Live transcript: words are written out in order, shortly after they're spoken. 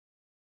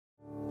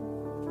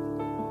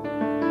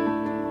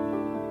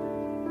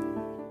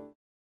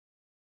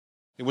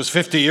It was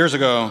 50 years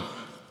ago,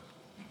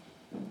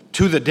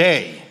 to the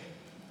day,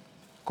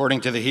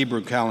 according to the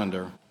Hebrew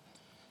calendar,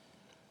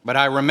 but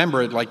I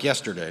remember it like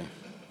yesterday.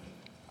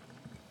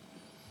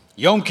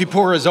 Yom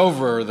Kippur is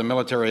over, the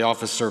military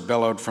officer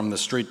bellowed from the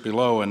street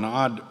below, an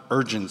odd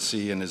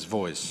urgency in his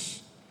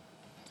voice.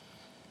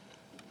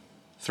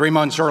 3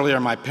 months earlier,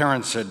 my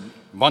parents had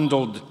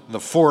bundled the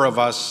four of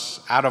us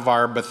out of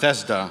our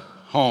Bethesda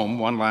home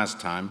one last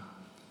time.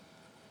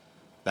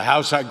 The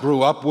house I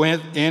grew up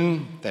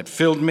in that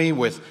filled me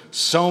with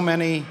so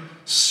many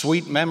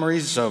sweet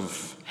memories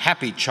of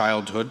happy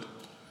childhood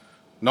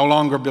no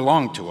longer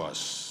belonged to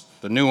us.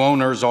 The new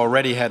owners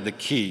already had the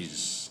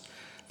keys.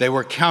 They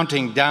were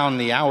counting down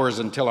the hours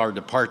until our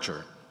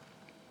departure.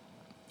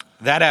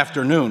 That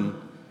afternoon,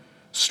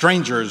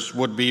 strangers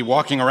would be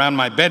walking around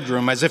my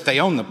bedroom as if they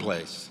owned the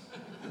place.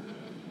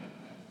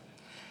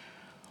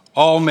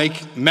 All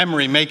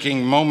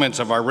memory-making moments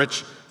of our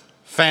rich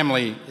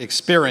family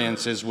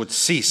experiences would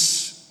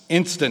cease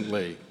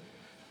instantly.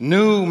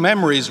 New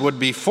memories would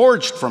be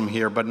forged from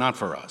here, but not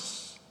for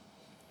us.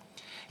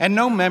 And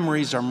no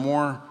memories are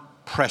more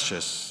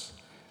precious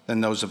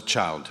than those of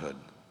childhood.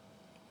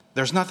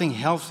 There's nothing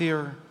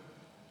healthier,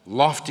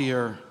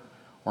 loftier,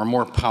 or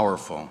more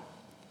powerful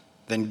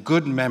than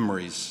good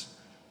memories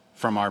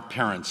from our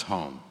parents'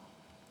 home.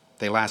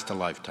 They last a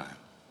lifetime.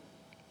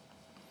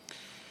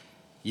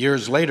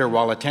 Years later,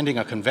 while attending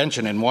a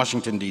convention in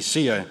Washington,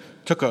 D.C., I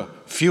took a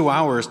few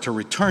hours to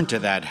return to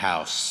that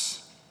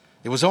house.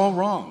 It was all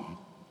wrong.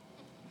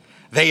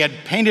 They had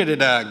painted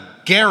it a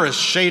garish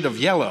shade of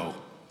yellow.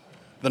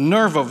 The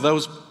nerve of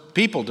those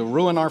people to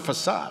ruin our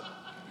facade.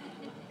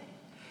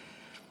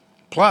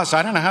 Plus,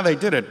 I don't know how they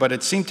did it, but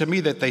it seemed to me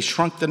that they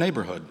shrunk the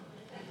neighborhood.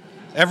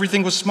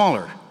 Everything was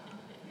smaller.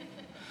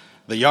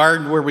 The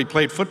yard where we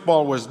played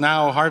football was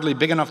now hardly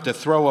big enough to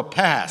throw a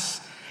pass.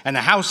 And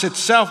the house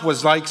itself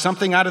was like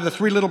something out of the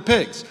Three Little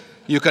Pigs.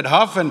 You could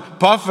huff and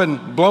puff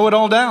and blow it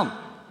all down.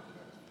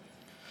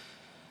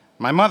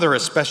 My mother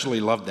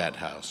especially loved that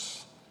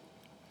house.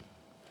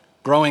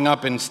 Growing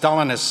up in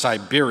Stalinist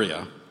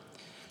Siberia,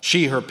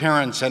 she, her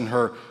parents, and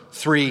her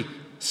 3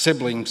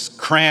 siblings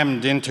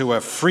crammed into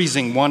a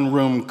freezing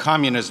one-room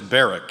communist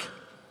barrack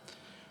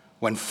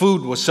when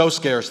food was so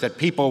scarce that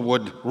people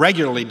would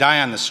regularly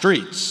die on the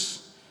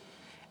streets,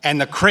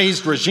 and the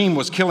crazed regime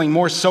was killing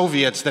more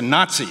Soviets than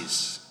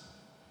Nazis.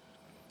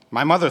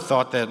 My mother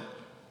thought that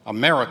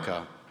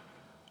America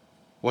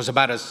was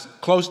about as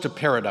close to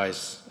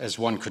paradise as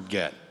one could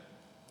get.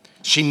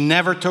 She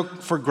never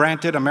took for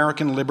granted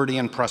American liberty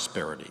and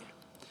prosperity.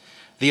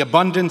 The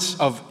abundance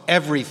of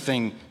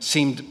everything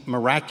seemed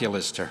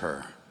miraculous to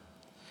her.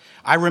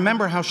 I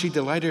remember how she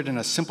delighted in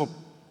a simple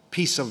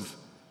piece of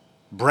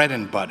bread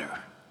and butter.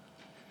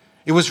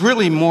 It was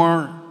really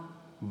more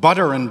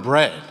butter and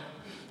bread.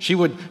 She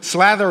would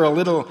slather a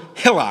little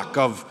hillock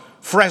of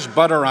fresh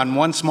butter on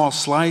one small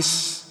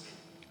slice,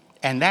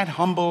 and that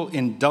humble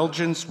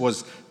indulgence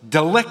was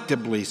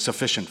delectably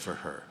sufficient for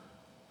her.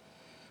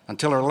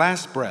 Until her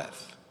last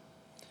breath,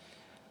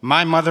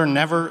 my mother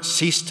never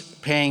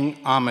ceased paying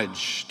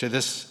homage to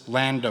this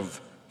land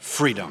of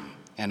freedom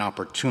and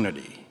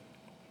opportunity.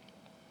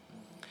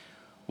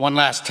 One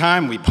last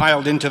time, we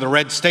piled into the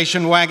red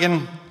station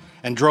wagon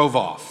and drove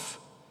off.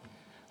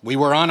 We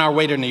were on our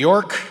way to New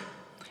York,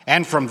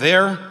 and from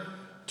there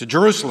to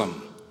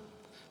Jerusalem,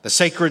 the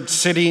sacred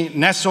city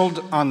nestled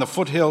on the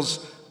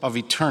foothills of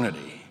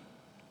eternity.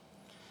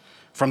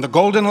 From the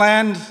Golden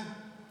Land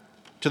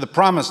to the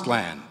Promised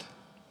Land.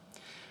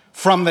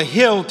 From the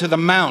hill to the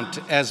mount,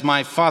 as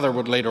my father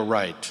would later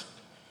write.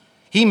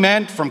 He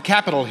meant from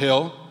Capitol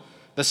Hill,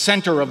 the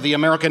center of the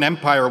American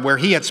empire where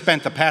he had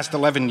spent the past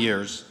 11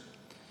 years,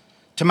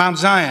 to Mount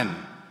Zion,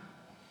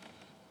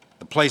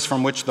 the place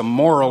from which the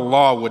moral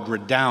law would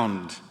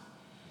redound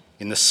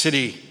in the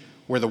city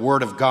where the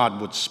word of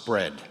God would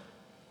spread.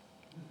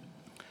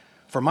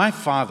 For my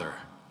father,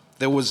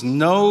 there was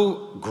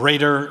no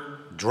greater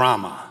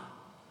drama,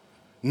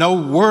 no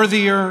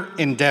worthier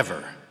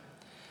endeavor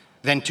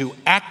than to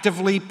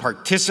actively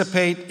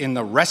participate in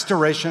the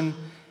restoration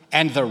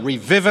and the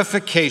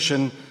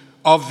revivification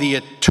of the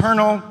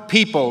eternal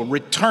people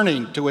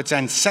returning to its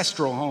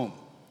ancestral home.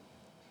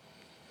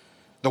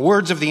 The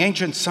words of the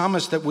ancient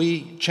psalmist that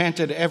we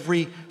chanted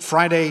every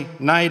Friday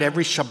night,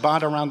 every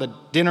Shabbat around the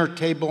dinner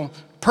table,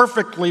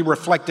 perfectly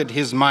reflected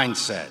his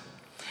mindset.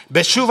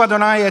 Beshuv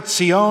Adonai et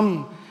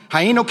Zion,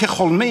 hayinu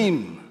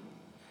kecholmim,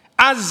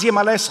 az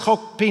yemale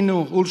schok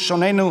pinu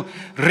ulshonenu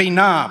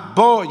rina,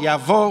 bo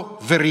yavo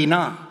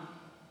verina.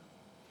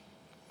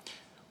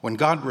 When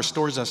God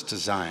restores us to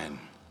Zion,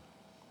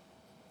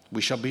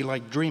 we shall be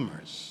like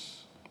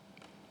dreamers.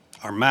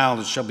 Our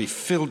mouths shall be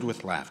filled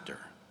with laughter,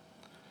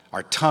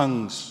 our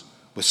tongues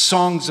with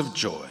songs of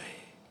joy.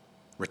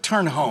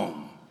 Return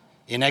home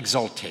in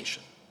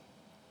exaltation.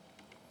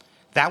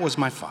 That was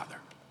my father.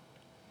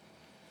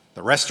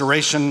 The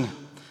restoration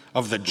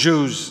of the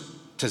Jews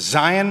to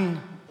Zion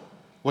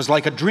was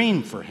like a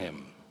dream for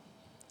him.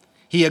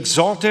 He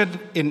exalted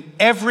in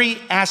every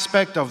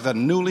aspect of the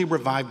newly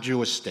revived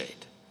Jewish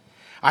state.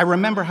 I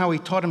remember how he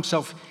taught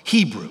himself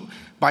Hebrew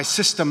by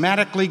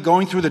systematically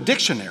going through the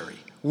dictionary,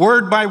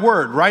 word by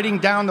word, writing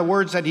down the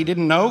words that he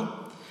didn't know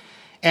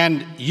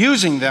and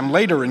using them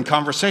later in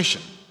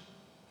conversation.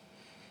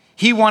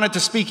 He wanted to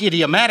speak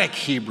idiomatic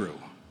Hebrew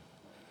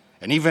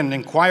and even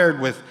inquired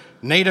with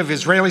native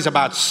Israelis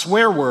about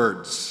swear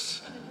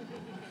words,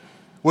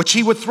 which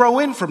he would throw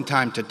in from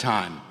time to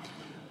time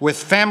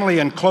with family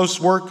and close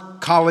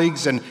work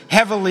colleagues and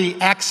heavily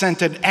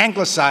accented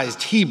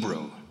anglicized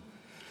Hebrew.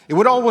 It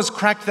would always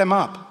crack them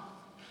up.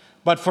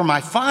 But for my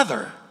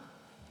father,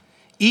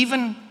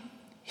 even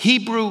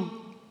Hebrew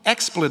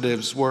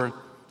expletives were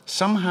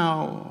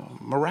somehow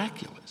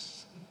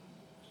miraculous.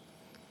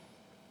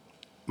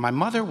 My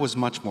mother was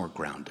much more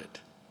grounded.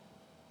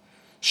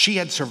 She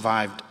had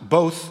survived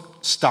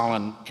both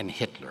Stalin and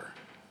Hitler.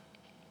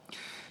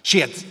 She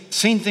had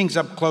seen things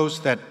up close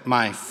that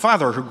my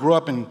father, who grew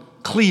up in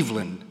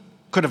Cleveland,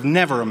 could have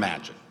never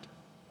imagined.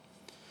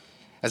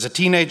 As a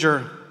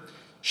teenager,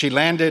 she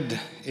landed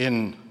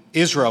in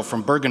Israel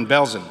from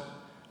Bergen-Belsen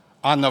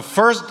on the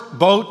first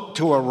boat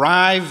to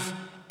arrive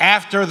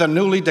after the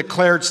newly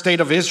declared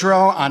State of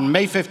Israel on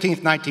May 15,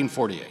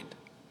 1948.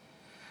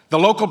 The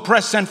local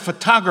press sent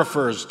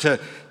photographers to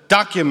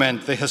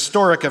document the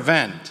historic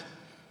event.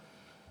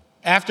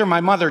 After my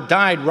mother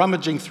died,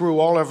 rummaging through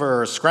all of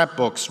her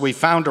scrapbooks, we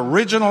found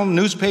original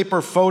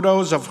newspaper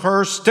photos of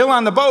her still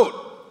on the boat,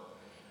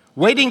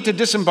 waiting to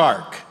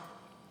disembark.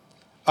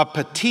 A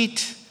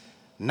petite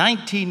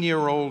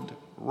 19-year-old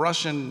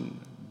Russian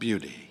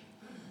beauty,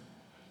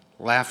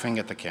 laughing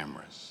at the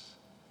cameras,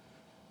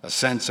 a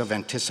sense of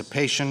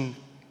anticipation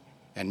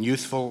and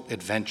youthful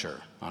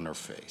adventure on her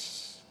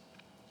face.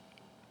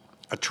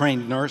 A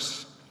trained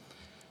nurse,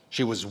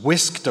 she was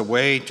whisked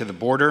away to the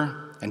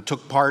border and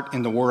took part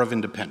in the War of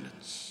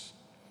Independence.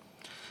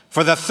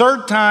 For the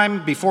third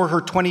time before her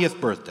 20th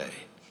birthday,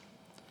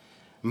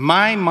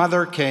 my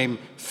mother came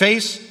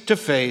face to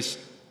face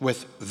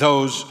with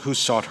those who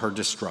sought her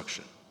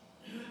destruction.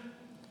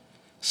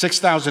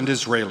 6,000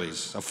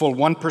 Israelis, a full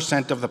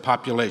 1% of the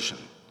population,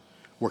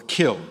 were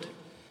killed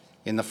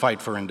in the fight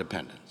for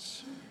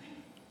independence.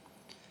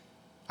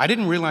 I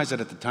didn't realize it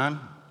at the time,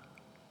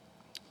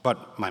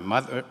 but my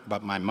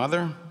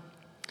mother,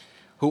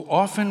 who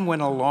often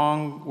went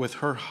along with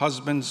her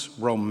husband's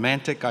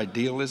romantic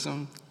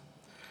idealism,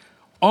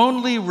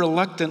 only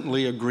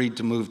reluctantly agreed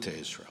to move to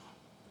Israel.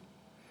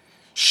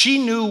 She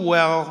knew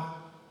well,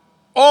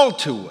 all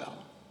too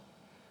well,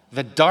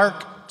 the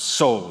dark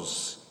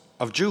souls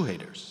of Jew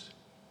haters.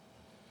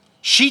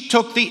 She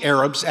took the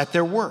Arabs at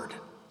their word.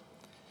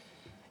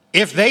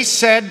 If they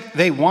said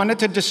they wanted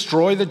to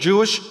destroy the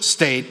Jewish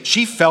state,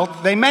 she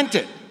felt they meant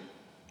it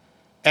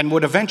and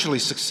would eventually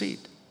succeed.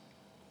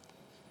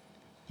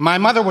 My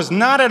mother was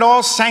not at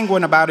all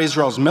sanguine about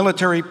Israel's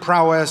military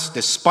prowess,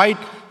 despite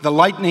the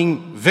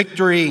lightning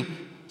victory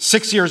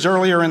 6 years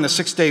earlier in the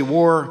Six-Day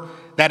War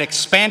that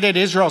expanded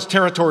Israel's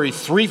territory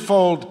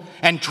threefold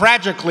and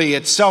tragically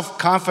its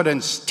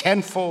self-confidence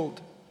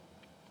tenfold.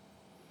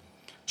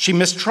 She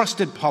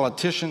mistrusted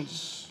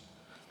politicians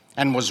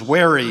and was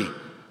wary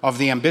of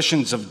the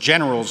ambitions of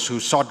generals who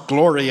sought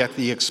glory at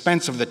the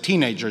expense of the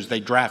teenagers they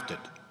drafted.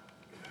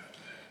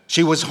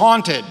 She was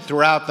haunted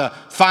throughout the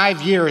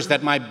 5 years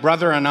that my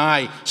brother and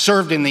I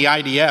served in the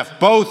IDF,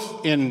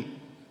 both in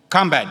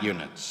combat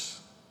units.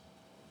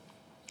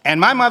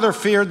 And my mother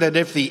feared that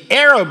if the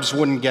Arabs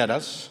wouldn't get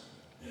us,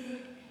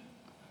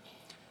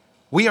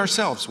 we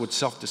ourselves would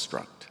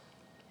self-destruct.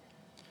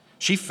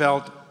 She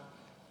felt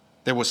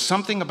there was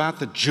something about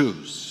the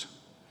Jews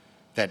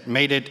that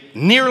made it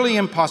nearly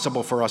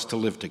impossible for us to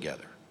live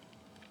together.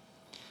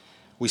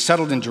 We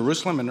settled in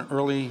Jerusalem in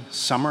early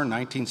summer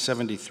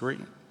 1973.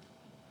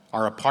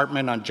 Our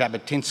apartment on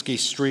Jabotinsky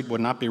Street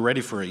would not be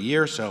ready for a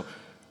year, so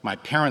my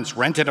parents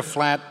rented a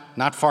flat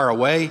not far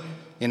away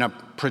in a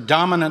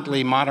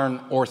predominantly modern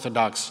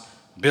Orthodox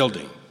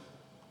building.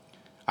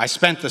 I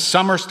spent the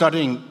summer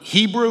studying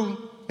Hebrew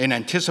in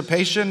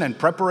anticipation and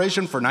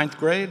preparation for 9th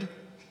grade.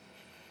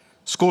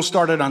 School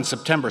started on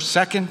September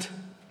 2nd.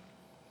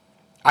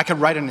 I could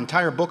write an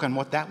entire book on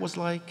what that was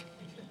like.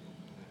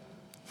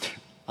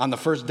 On the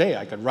first day,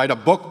 I could write a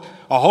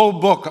whole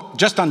book,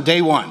 just on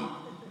day one.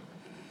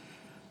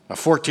 A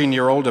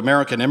 14-year-old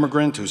American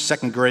immigrant whose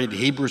second grade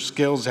Hebrew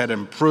skills had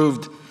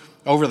improved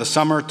over the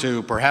summer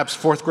to perhaps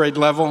 4th grade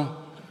level.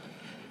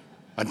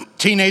 A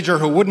teenager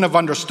who wouldn't have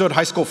understood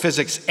high school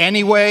physics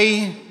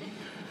anyway,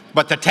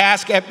 but the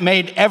task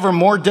made ever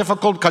more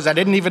difficult because I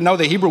didn't even know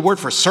the Hebrew word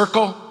for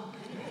circle.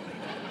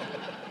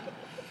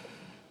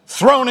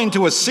 Thrown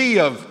into a sea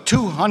of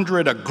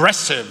 200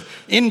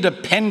 aggressive,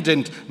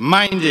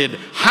 independent-minded,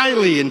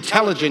 highly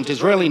intelligent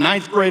Israeli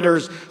 9th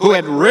graders who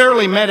had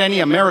rarely met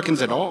any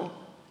Americans at all.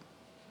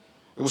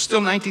 It was still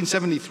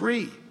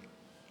 1973.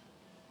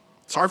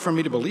 It's hard for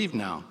me to believe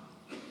now.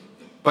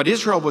 But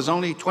Israel was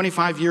only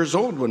 25 years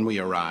old when we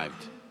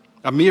arrived,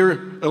 a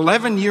mere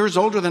 11 years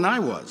older than I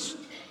was,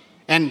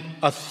 and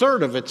a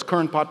third of its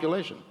current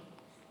population.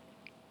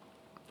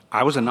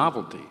 I was a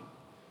novelty.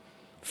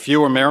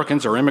 Few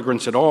Americans or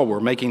immigrants at all were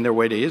making their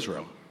way to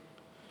Israel.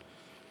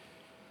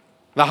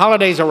 The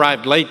holidays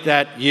arrived late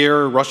that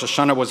year. Rosh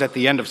Hashanah was at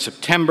the end of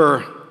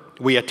September.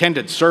 We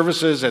attended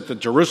services at the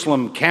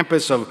Jerusalem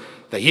campus of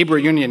the Hebrew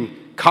Union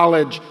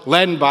College,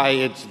 led by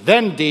its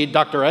then dean,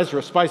 Dr.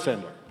 Ezra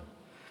Speisender.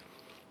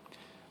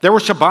 There were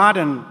Shabbat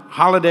and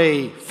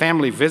holiday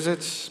family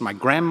visits, my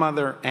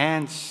grandmother,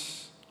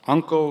 aunts,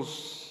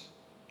 uncles,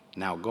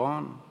 now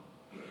gone,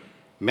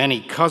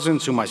 many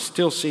cousins whom I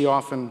still see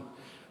often,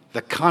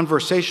 the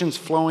conversations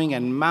flowing,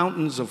 and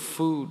mountains of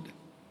food.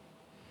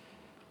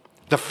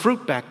 The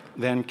fruit back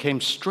then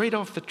came straight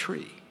off the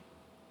tree,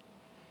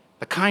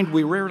 the kind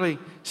we rarely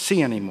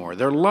see anymore,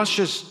 their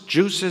luscious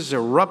juices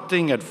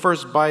erupting at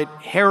first bite,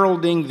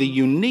 heralding the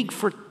unique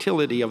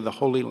fertility of the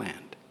Holy Land.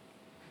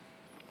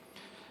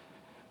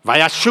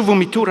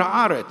 Vayashuvu mitur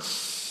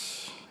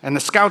haaretz, and the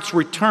scouts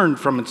returned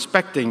from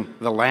inspecting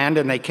the land,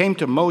 and they came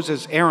to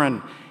Moses,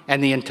 Aaron,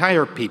 and the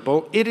entire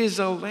people. It is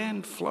a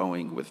land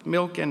flowing with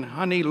milk and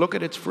honey. Look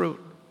at its fruit.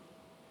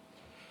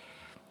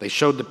 They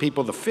showed the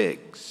people the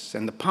figs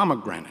and the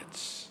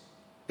pomegranates.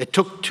 It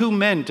took 2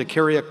 men to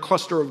carry a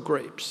cluster of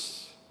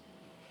grapes.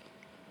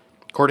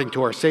 According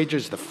to our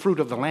sages, the fruit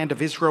of the land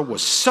of Israel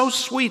was so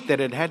sweet that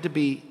it had to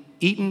be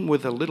eaten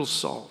with a little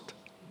salt.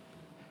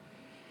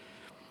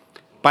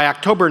 By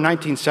October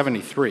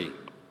 1973,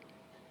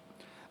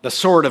 the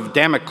sword of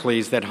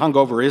Damocles that hung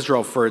over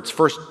Israel for its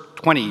first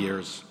 20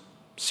 years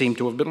seemed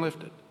to have been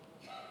lifted.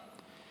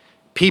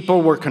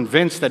 People were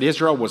convinced that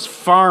Israel was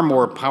far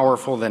more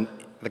powerful than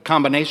the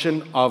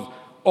combination of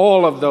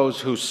all of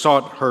those who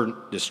sought her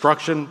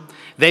destruction.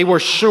 They were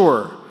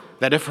sure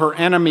that if her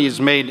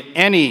enemies made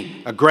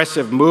any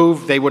aggressive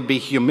move, they would be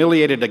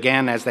humiliated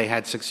again as they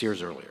had 6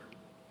 years earlier.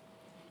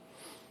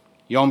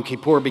 Yom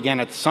Kippur began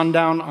at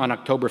sundown on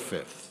October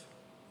 5th.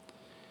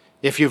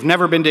 If you've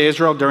never been to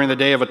Israel during the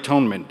Day of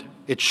Atonement,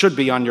 it should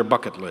be on your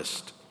bucket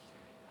list.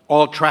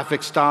 All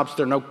traffic stops,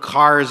 there are no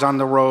cars on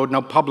the road,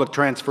 no public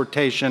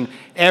transportation.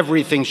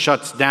 Everything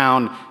shuts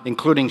down,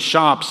 including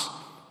shops,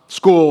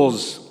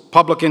 schools,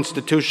 public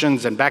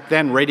institutions, and back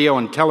then, radio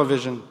and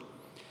television.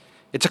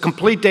 It's a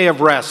complete day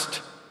of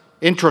rest,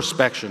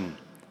 introspection,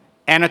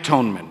 and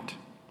atonement,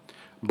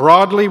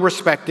 broadly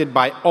respected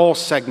by all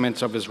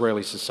segments of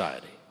Israeli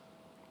society.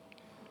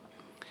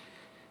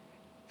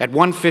 At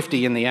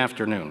 1:50 in the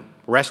afternoon,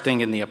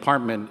 resting in the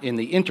apartment in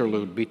the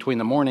interlude between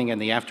the morning and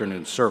the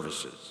afternoon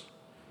services,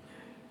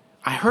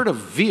 I heard a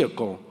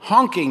vehicle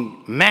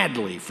honking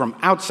madly from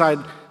outside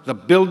the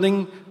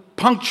building,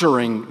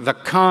 puncturing the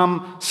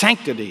calm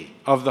sanctity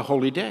of the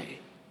holy day.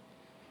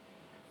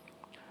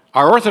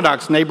 Our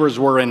Orthodox neighbors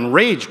were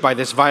enraged by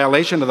this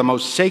violation of the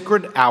most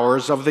sacred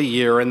hours of the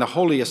year in the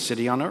holiest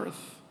city on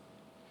earth.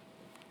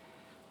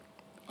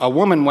 A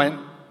woman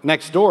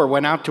next door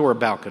went out to her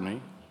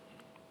balcony.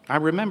 I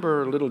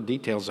remember little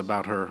details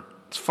about her.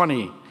 It's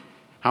funny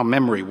how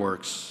memory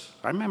works.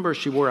 I remember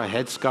she wore a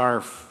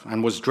headscarf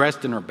and was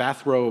dressed in her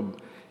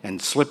bathrobe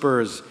and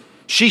slippers.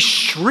 She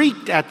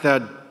shrieked at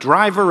the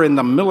driver in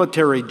the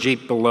military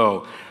jeep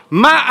below,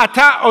 "Ma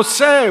ata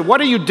oseh,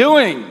 what are you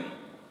doing?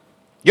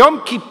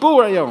 Yom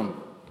Kippur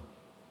Yom.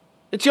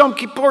 It's Yom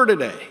Kippur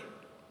today."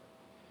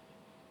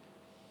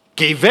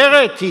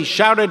 "Geveret," he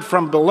shouted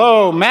from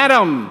below,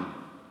 "Madam,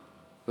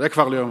 זה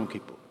כבר לא Yom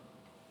Kippur.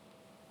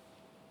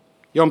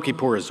 Yom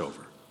Kippur is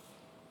over.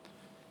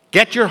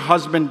 Get your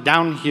husband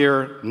down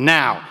here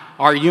now.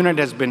 Our unit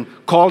has been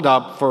called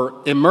up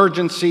for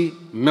emergency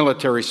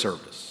military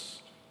service."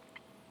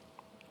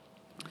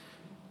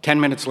 10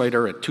 minutes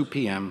later at 2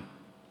 p.m.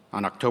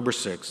 on October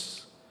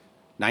 6,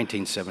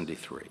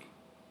 1973,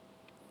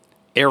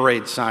 air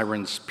raid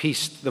sirens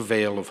pieced the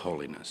veil of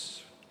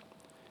holiness.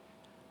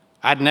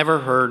 I'd never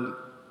heard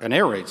an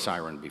air raid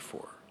siren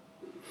before.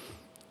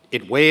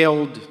 It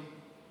wailed,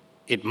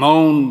 it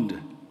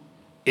moaned,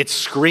 it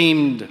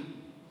screamed,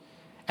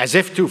 as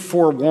if to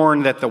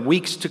forewarn that the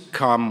weeks to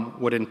come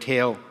would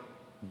entail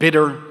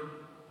bitter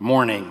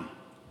mourning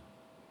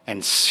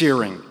and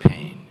searing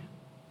pain.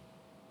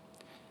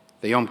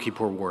 The Yom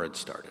Kippur War had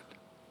started.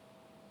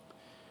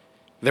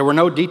 There were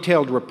no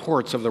detailed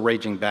reports of the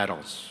raging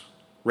battles.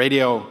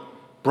 Radio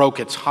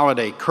broke its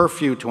holiday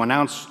curfew to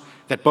announce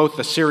that both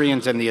the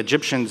Syrians and the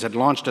Egyptians had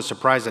launched a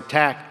surprise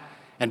attack,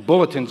 and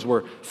bulletins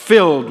were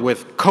filled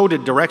with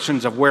coded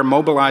directions of where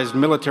mobilized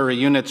military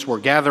units were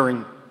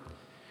gathering.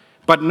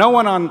 But no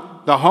one on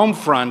the home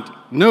front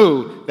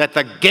knew that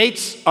the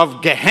gates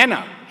of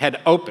Gehenna had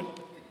opened.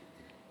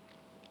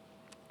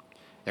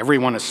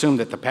 Everyone assumed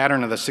that the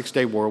pattern of the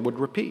Six-Day War would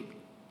repeat,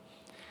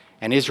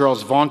 and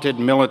Israel's vaunted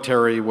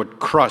military would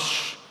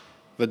crush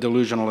the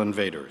delusional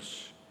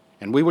invaders,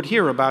 and we would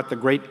hear about the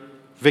great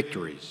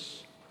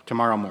victories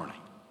tomorrow morning.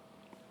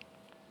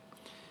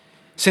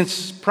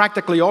 Since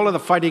practically all of the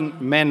fighting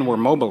men were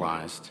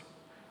mobilized,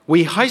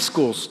 we high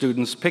school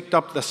students picked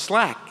up the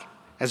slack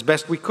as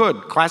best we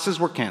could. Classes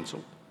were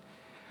canceled.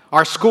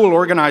 Our school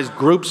organized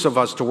groups of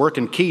us to work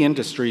in key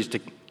industries to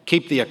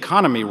keep the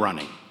economy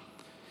running.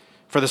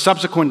 For the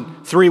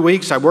subsequent 3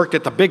 weeks, I worked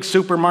at the big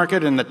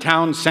supermarket in the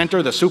town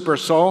center, the Super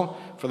Soul.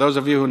 For those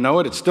of you who know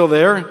it, it's still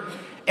there.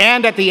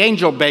 And at the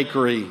Angel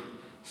Bakery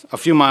a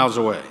few miles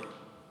away.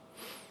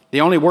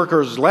 The only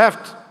workers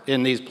left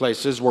in these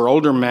places were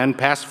older men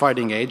past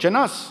fighting age and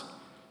us,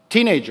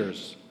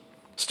 teenagers,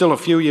 still a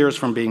few years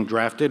from being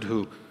drafted,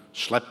 who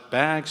schlepped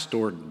bags,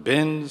 stored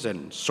bins,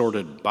 and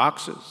sorted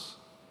boxes.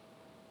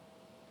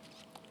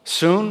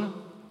 Soon,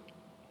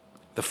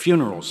 the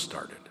funerals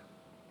started.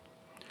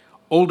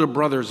 Older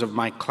brothers of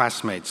my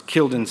classmates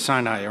killed in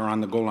Sinai or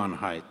on the Golan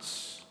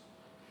Heights.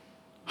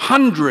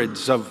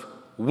 Hundreds of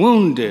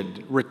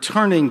wounded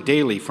returning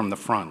daily from the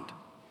front.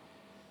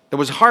 There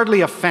was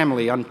hardly a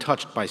family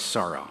untouched by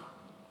sorrow.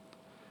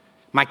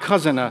 My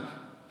cousin, a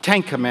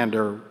tank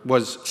commander,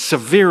 was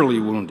severely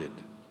wounded.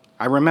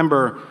 I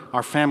remember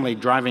our family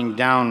driving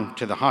down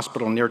to the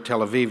hospital near Tel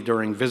Aviv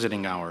during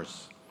visiting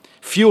hours.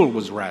 Fuel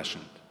was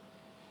rationed.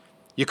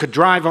 You could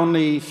drive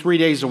only 3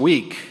 days a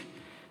week.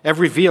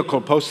 Every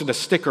vehicle posted a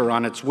sticker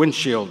on its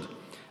windshield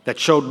that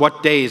showed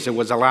what days it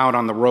was allowed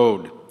on the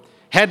road.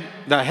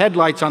 The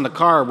headlights on the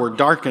car were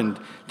darkened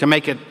to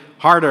make it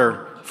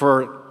harder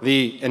for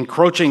the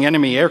encroaching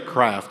enemy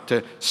aircraft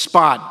to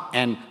spot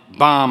and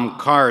bomb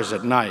cars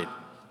at night.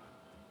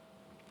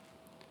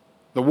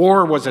 The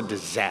war was a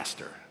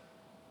disaster.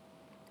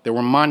 There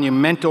were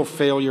monumental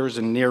failures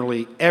in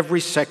nearly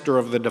every sector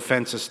of the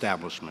defense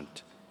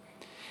establishment.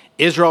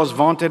 Israel's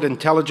vaunted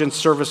intelligence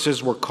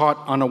services were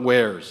caught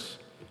unawares.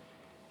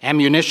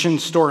 Ammunition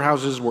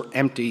storehouses were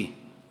empty.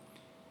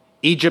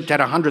 Egypt had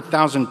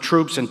 100,000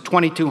 troops and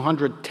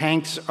 2,200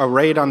 tanks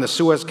arrayed on the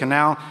Suez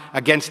Canal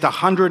against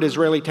 100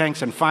 Israeli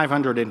tanks and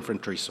 500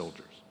 infantry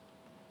soldiers.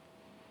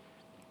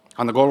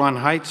 On the Golan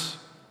Heights,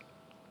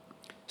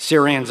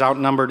 Syrians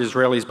outnumbered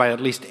Israelis by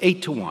at least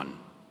 8-1.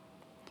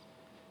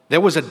 There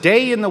was a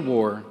day in the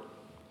war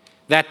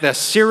that the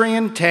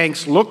Syrian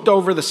tanks looked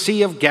over the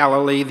Sea of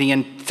Galilee, the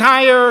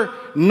entire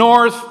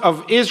north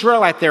of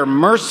Israel at their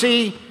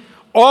mercy.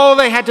 All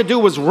they had to do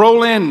was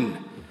roll in.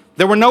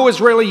 There were no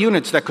Israeli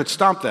units that could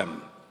stop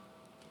them.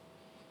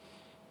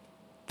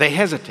 They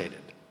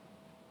hesitated,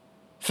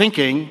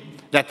 thinking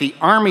that the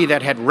army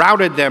that had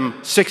routed them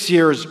 6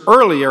 years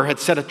earlier had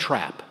set a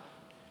trap.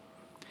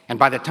 And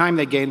by the time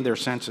they gained their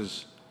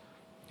senses,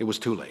 it was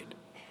too late.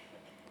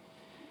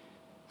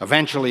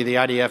 Eventually, the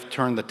IDF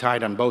turned the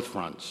tide on both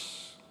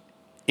fronts.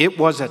 It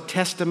was a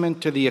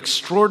testament to the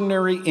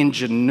extraordinary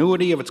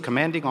ingenuity of its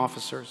commanding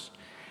officers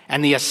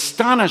and the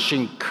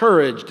astonishing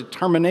courage,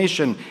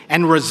 determination,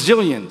 and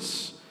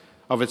resilience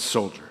of its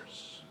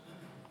soldiers.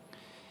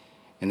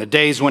 In the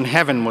days when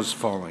heaven was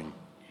falling,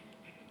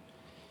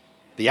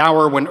 the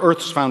hour when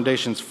earth's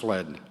foundations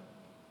fled,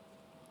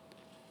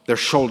 their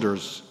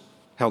shoulders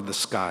held the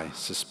sky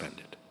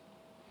suspended.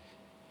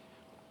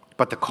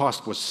 But the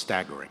cost was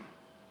staggering.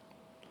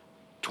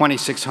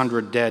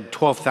 2,600 dead,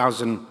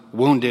 12,000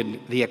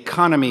 wounded, the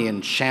economy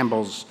in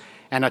shambles,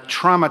 and a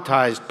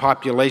traumatized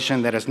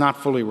population that has not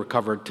fully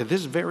recovered to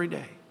this very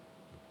day.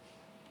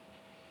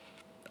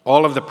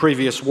 All of the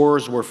previous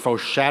wars were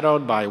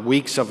foreshadowed by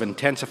weeks of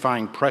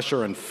intensifying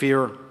pressure and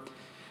fear.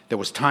 There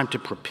was time to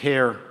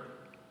prepare.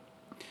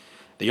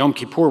 The Yom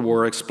Kippur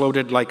War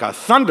exploded like a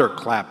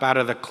thunderclap out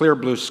of the clear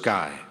blue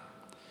sky.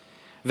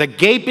 The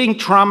gaping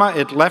trauma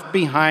it left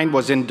behind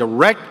was in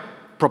direct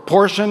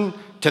proportion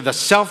to the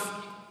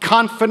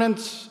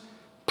self-confidence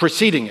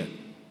preceding it.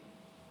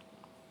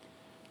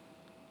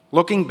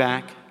 Looking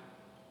back,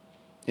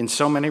 in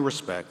so many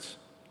respects,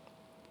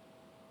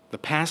 the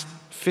past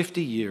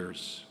 50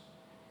 years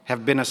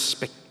have been a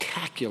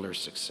spectacular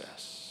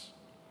success.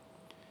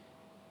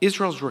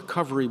 Israel's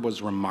recovery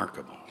was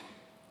remarkable.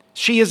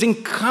 She is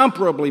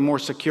incomparably more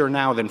secure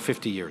now than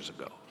 50 years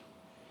ago.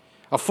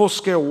 A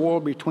full-scale war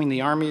between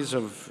the armies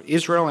of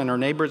Israel and her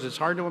neighbors is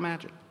hard to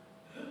imagine.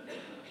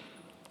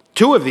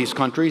 Two of these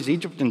countries,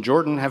 Egypt and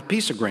Jordan, have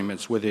peace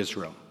agreements with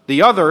Israel.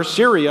 The other,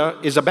 Syria,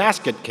 is a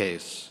basket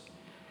case.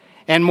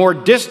 And more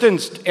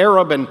distanced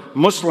Arab and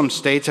Muslim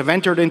states have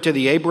entered into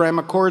the Abraham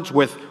Accords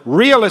with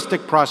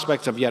realistic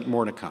prospects of yet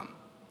more to come.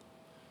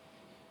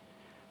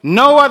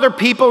 No other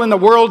people in the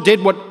world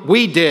did what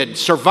we did,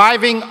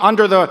 surviving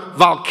under the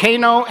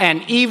volcano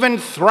and even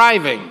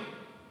thriving.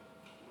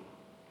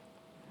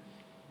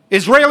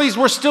 Israelis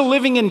were still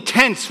living in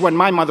tents when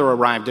my mother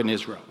arrived in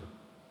Israel.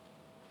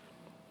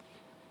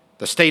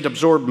 The state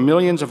absorbed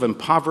millions of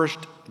impoverished,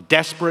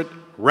 desperate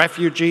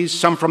refugees,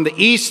 some from the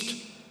east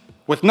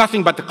with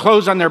nothing but the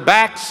clothes on their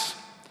backs,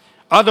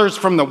 others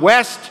from the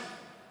west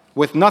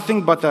with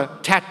nothing but the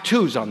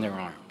tattoos on their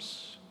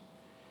arms.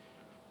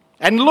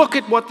 And look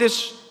at what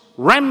this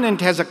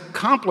remnant has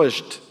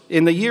accomplished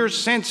in the years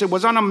since. It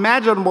was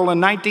unimaginable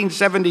in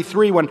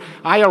 1973 when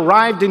I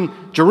arrived in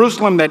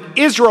Jerusalem that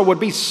Israel would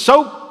be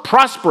so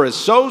prosperous,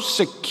 so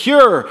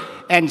secure,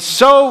 and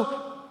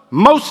so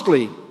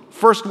mostly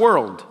first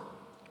world.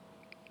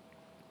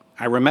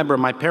 I remember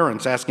my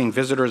parents asking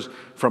visitors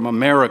from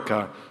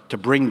America to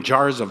bring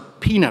jars of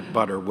peanut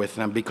butter with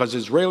them because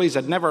Israelis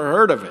had never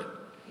heard of it.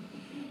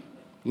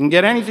 You can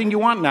get anything you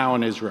want now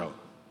in Israel.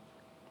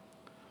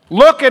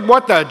 Look at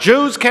what the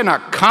Jews can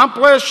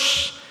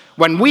accomplish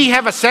when we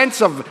have a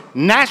sense of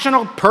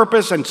national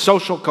purpose and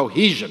social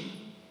cohesion.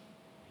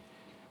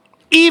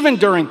 even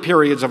during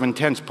periods of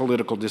intense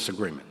political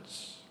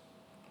disagreements.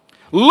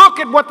 Look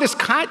at what this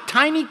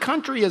tiny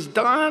country has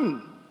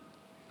done.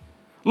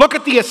 Look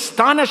at the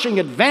astonishing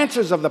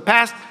advances of the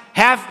past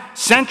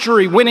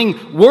half-century,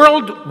 winning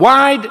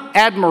worldwide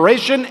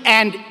admiration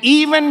and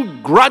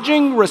even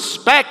grudging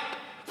respect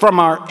from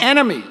our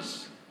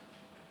enemies.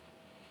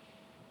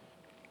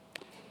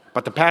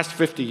 But the past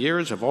 50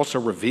 years have also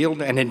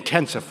revealed and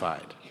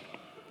intensified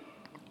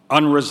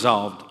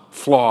unresolved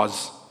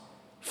flaws,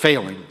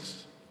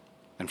 failings,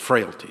 and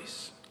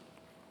frailties.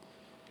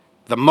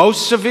 The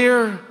most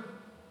severe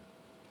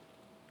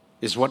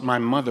is what my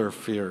mother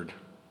feared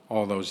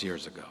all those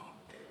years ago.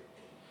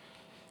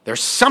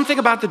 There's something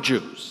about the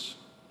Jews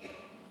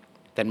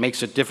that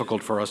makes it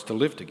difficult for us to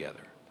live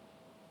together.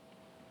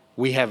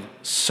 We have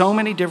so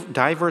many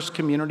diverse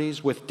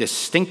communities with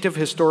distinctive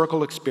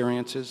historical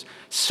experiences,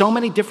 so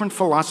many different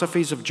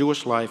philosophies of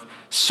Jewish life,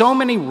 so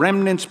many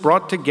remnants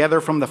brought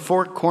together from the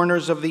four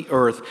corners of the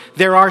earth.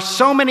 There are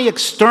so many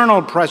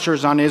external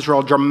pressures on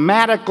Israel,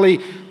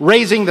 dramatically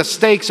raising the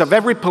stakes of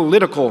every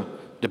political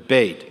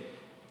debate,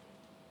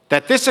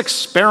 that this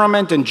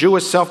experiment in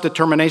Jewish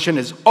self-determination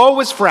is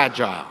always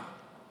fragile,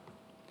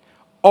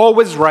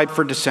 always ripe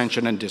for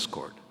dissension and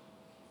discord.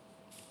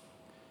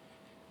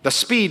 The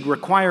speed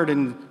required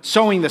in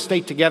sewing the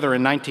state together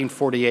in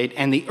 1948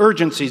 and the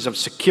urgencies of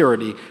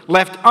security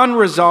left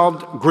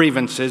unresolved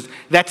grievances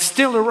that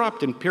still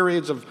erupt in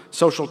periods of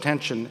social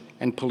tension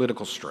and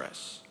political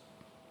stress.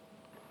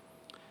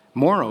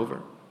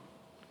 Moreover,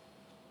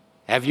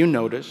 have you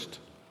noticed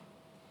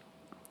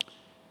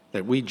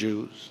that we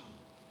Jews,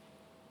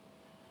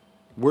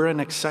 we're an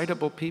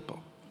excitable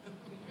people?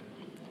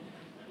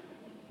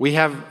 We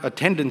have a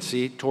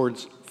tendency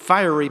towards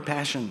fiery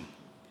passion,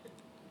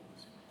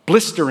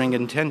 blistering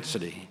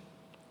intensity,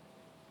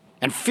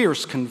 and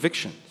fierce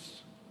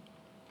convictions.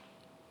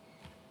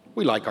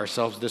 We like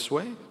ourselves this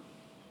way,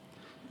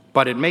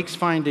 but it makes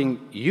finding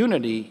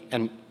unity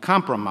and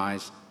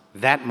compromise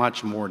that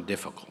much more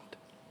difficult.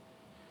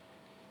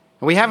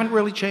 And we haven't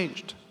really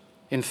changed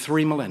in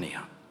 3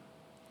 millennia.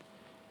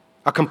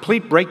 A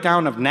complete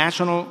breakdown of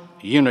national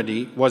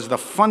unity was the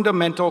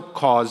fundamental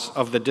cause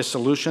of the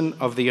dissolution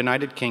of the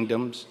United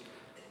Kingdoms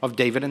of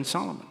David and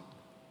Solomon,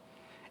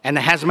 and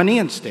the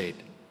Hasmonean state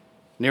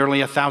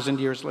nearly 1,000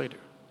 years later.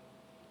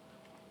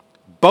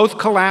 Both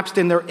collapsed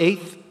in their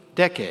 8th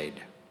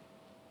decade,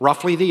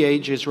 roughly the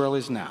age Israel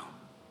is now.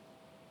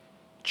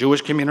 Jewish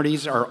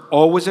communities are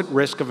always at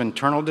risk of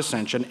internal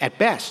dissension at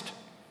best,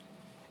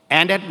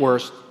 and at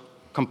worst,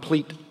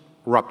 complete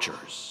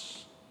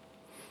ruptures.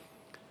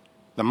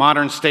 The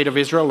modern state of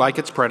Israel, like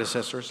its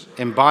predecessors,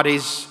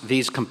 embodies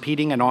these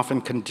competing and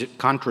often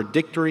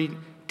contradictory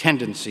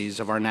tendencies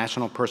of our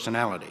national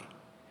personality.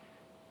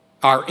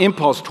 Our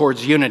impulse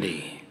towards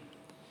unity,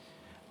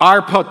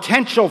 our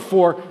potential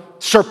for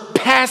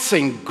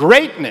surpassing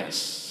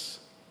greatness,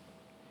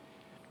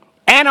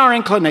 and our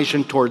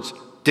inclination towards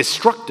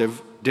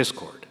destructive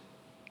discord.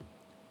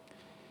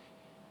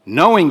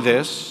 Knowing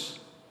this,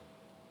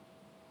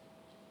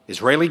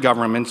 Israeli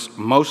governments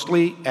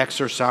mostly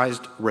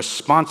exercised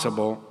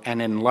responsible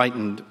and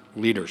enlightened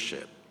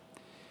leadership.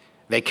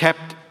 They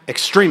kept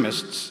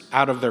extremists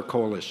out of their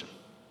coalition.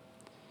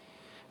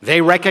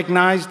 They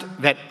recognized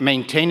that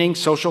maintaining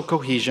social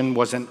cohesion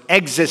was an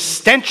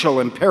existential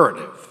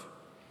imperative.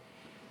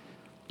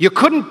 You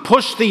couldn't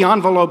push the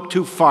envelope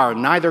too far,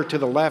 neither to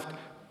the left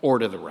or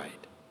to the right.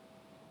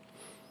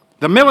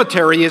 The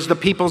military is the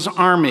people's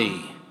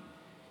army.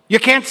 You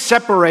can't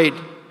separate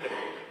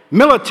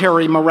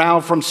military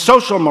morale from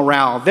social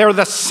morale. They're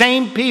the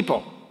same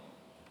people.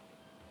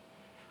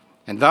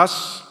 And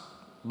thus,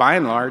 by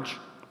and large,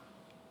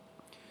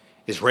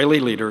 Israeli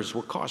leaders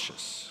were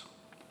cautious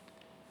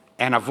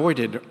and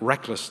avoided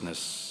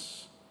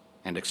recklessness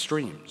and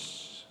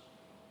extremes.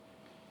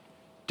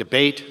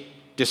 Debate,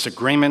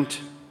 disagreement,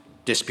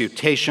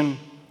 disputation,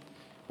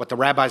 what the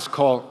rabbis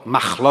call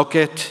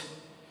machloket,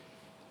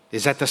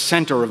 is at the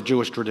center of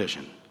Jewish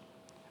tradition.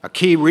 A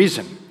key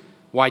reason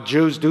why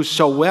Jews do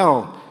so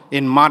well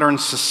in modern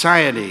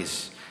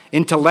societies.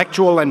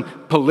 Intellectual and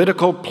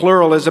political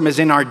pluralism is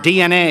in our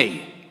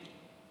DNA.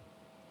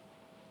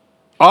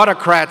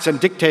 Autocrats and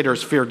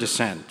dictators fear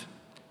dissent.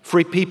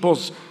 Free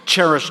peoples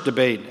cherish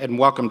debate and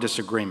welcome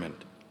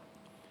disagreement.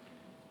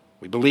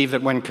 We believe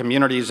that when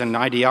communities and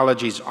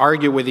ideologies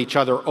argue with each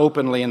other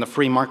openly in the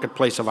free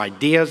marketplace of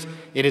ideas,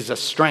 it is a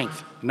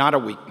strength, not a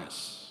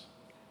weakness.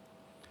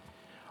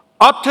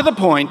 Up to the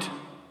point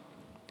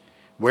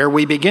where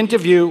we begin to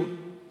view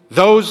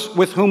those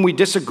with whom we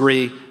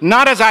disagree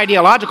not as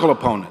ideological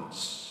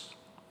opponents,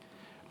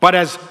 but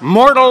as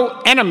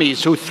mortal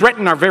enemies who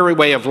threaten our very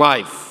way of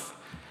life,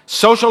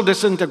 social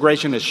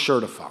disintegration is sure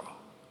to follow.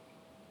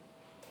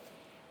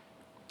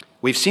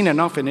 We've seen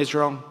enough in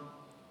Israel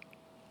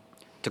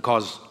to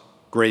cause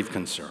grave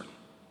concern.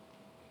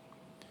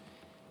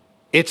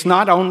 It's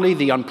not only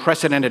the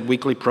unprecedented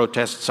weekly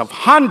protests of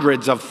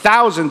hundreds of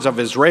thousands of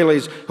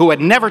Israelis who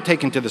had never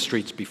taken to the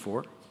streets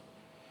before.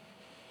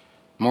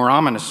 More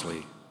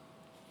ominously,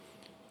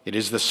 it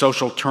is the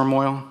social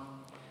turmoil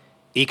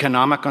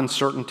economic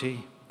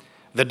uncertainty,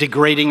 the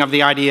degrading of the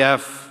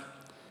IDF,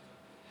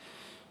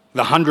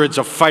 the hundreds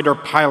of fighter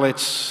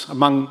pilots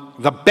among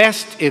the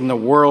best in the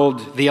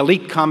world, the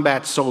elite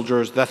combat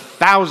soldiers, the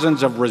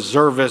thousands of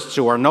reservists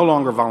who are no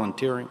longer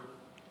volunteering,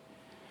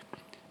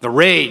 the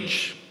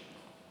rage,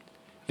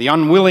 the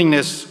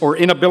unwillingness or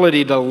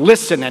inability to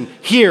listen and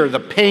hear the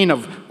pain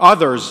of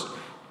others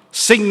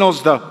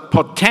signals the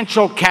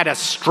potential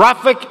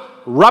catastrophic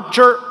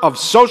rupture of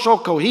social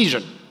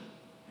cohesion.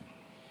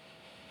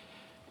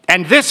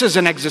 And this is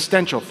an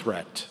existential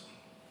threat.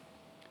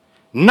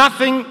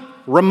 Nothing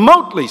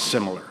remotely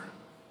similar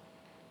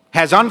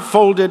has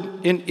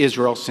unfolded in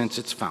Israel since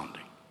its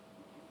founding.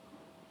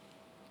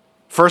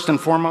 First and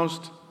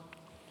foremost,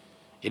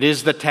 it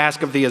is the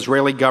task of the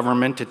Israeli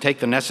government to take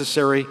the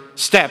necessary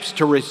steps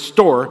to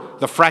restore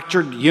the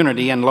fractured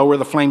unity and lower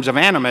the flames of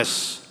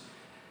animus,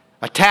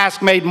 a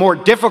task made more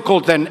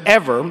difficult than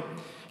ever,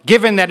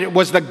 given that it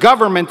was the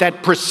government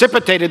that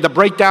precipitated the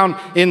breakdown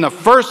in the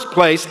first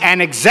place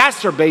and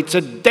exacerbates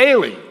it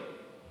daily.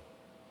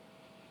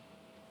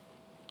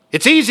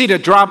 It's easy to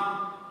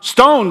drop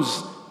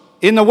stones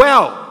in the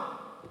well,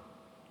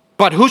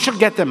 but who should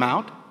get them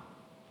out?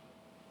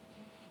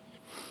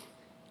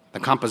 The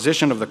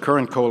composition of the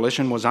current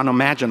coalition was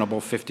unimaginable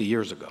 50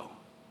 years ago.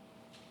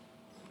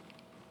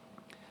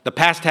 The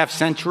past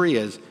half-century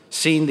has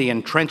seen the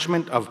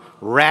entrenchment of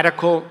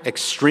radical,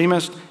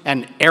 extremist,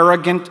 and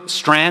arrogant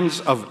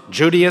strands of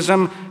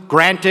Judaism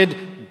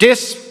granted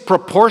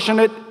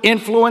disproportionate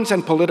influence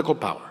and political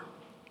power.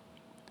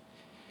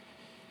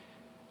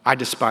 I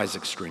despise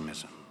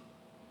extremism.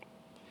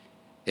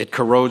 It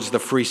corrodes the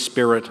free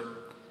spirit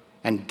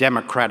and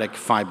democratic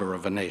fiber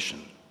of a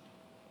nation.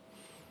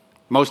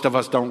 Most of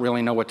us don't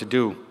really know what to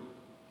do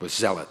with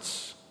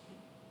zealots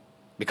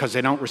because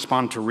they don't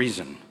respond to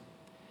reason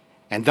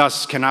and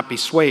thus cannot be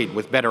swayed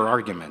with better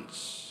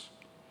arguments.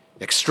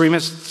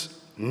 Extremists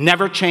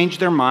never change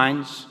their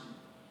minds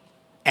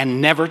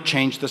and never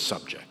change the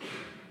subject.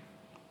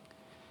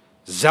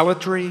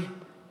 Zealotry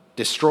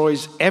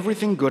destroys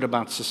everything good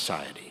about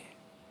society.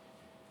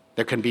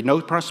 There can be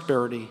no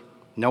prosperity,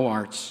 no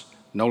arts,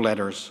 no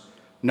letters,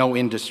 no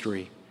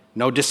industry,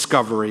 no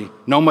discovery,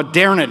 no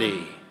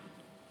modernity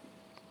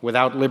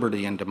without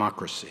liberty and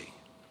democracy.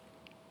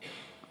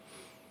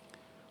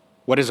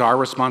 What is our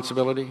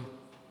responsibility?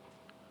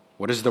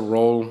 What is the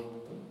role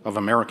of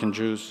American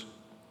Jews?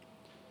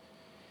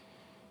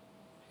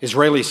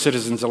 Israeli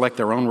citizens elect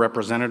their own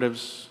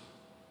representatives,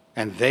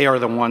 and they are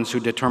the ones who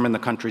determine the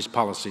country's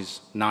policies,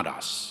 not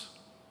us.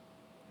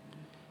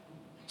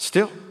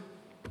 Still,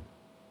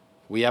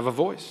 we have a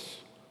voice.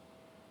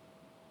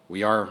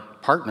 We are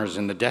partners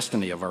in the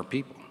destiny of our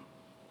people.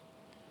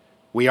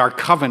 We are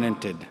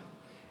covenanted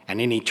and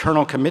in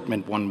eternal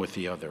commitment one with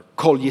the other.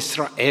 Kol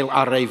Yisrael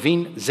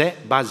arevin ze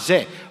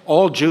bazeh.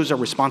 All Jews are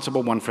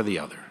responsible one for the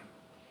other.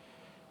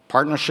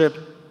 Partnership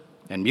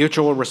and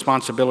mutual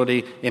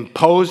responsibility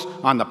impose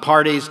on the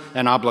parties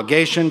an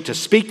obligation to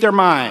speak their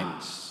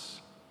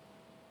minds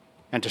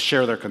and to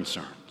share their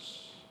concerns.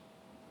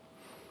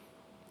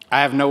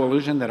 I have no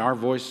illusion that our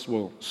voice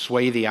will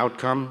sway the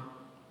outcome.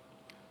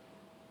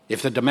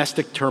 If the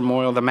domestic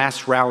turmoil, the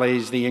mass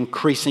rallies, the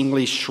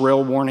increasingly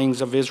shrill warnings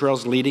of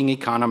Israel's leading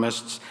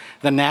economists,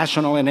 the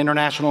national and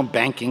international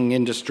banking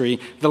industry,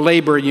 the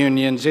labor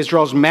unions,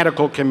 Israel's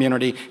medical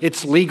community,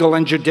 its legal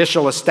and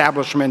judicial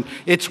establishment,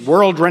 its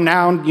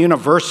world-renowned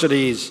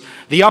universities,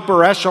 the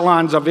upper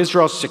echelons of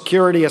Israel's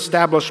security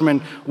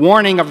establishment,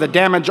 warning of the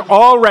damage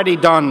already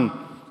done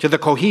to the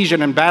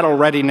cohesion and battle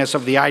readiness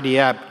of the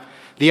IDF,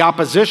 the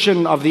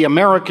opposition of the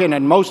American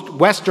and most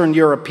Western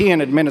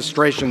European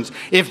administrations,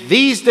 if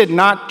these did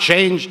not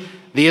change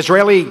the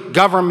Israeli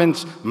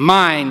government's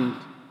mind,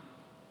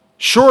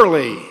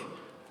 surely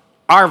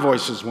our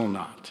voices will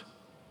not.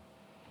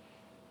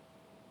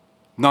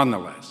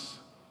 Nonetheless,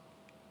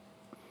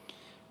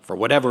 for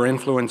whatever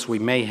influence we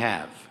may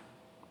have,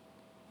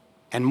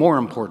 and more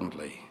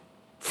importantly,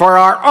 for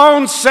our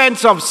own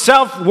sense of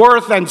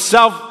self-worth and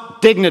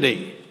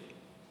self-dignity,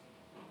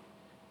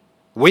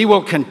 we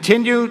will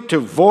continue to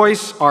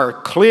voice our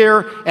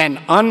clear and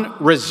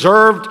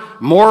unreserved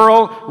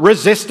moral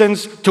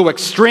resistance to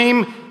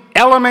extreme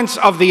elements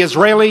of the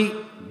Israeli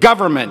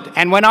government.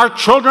 And when our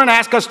children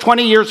ask us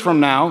 20 years from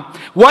now,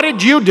 what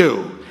did you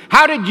do?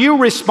 How did you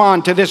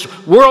respond to this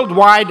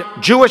worldwide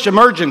Jewish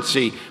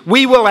emergency?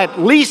 We will at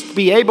least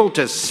be able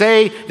to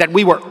say that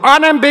we were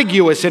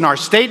unambiguous in our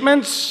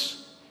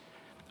statements,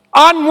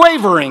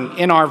 unwavering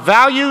in our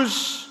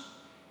values,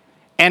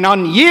 and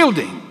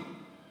unyielding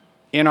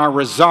in our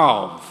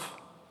resolve.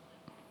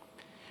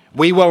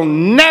 We will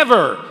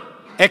never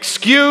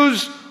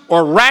excuse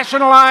or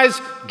rationalize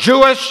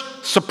Jewish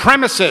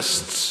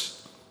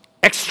supremacists,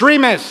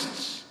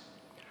 extremists,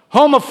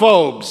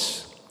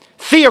 homophobes,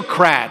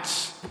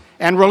 theocrats,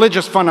 and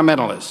religious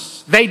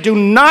fundamentalists. They do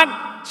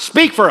not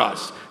speak for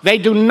us. They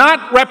do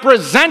not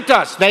represent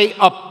us. They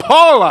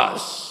appall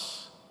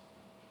us.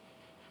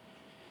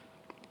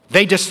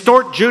 They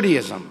distort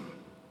Judaism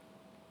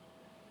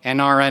and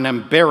are an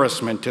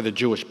embarrassment to the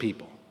Jewish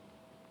people.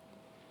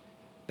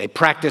 They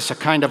practice a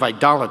kind of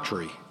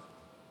idolatry,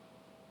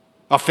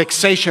 a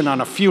fixation on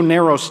a few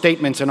narrow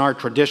statements in our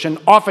tradition,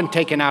 often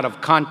taken out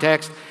of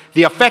context,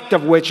 the effect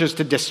of which is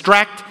to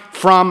distract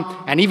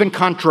from and even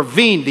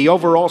contravene the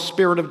overall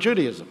spirit of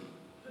Judaism.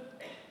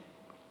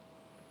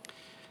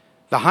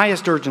 The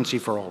highest urgency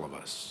for all of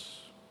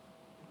us,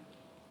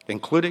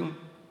 including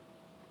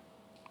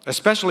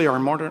especially our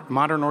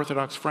modern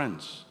Orthodox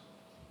friends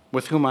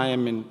with whom I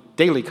am in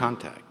daily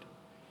contact,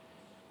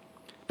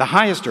 the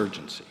highest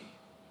urgency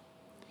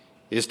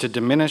is to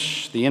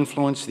diminish the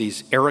influence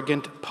these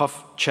arrogant,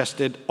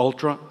 puff-chested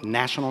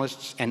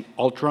ultra-nationalists and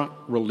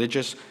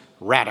ultra-religious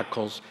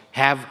radicals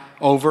have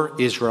over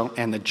Israel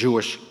and the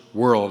Jewish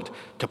world,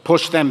 to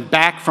push them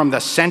back from the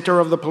center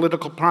of the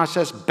political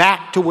process,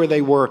 back to where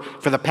they were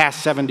for the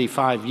past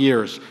 75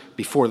 years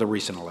before the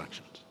recent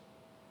elections.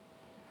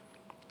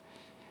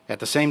 At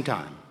the same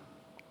time,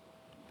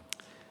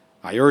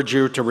 I urge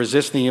you to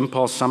resist the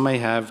impulse some may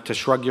have to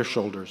shrug your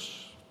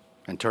shoulders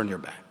and turn your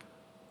back.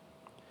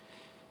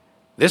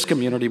 This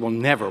community will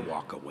never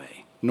walk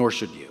away, nor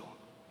should you.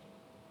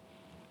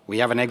 We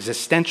have an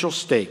existential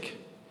stake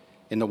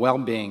in the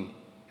well-being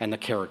and the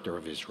character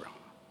of Israel.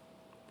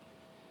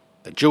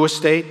 The Jewish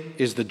state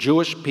is the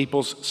Jewish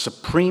people's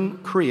supreme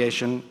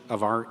creation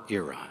of our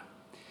era.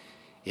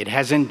 It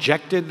has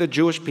injected the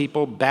Jewish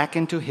people back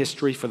into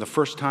history for the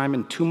first time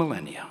in 2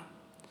 millennia.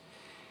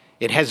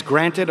 It has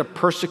granted a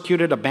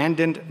persecuted,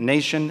 abandoned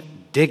nation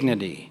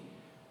dignity,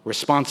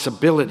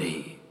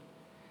 responsibility,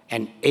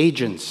 and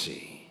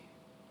agency.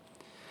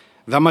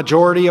 The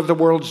majority of the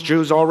world's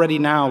Jews already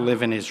now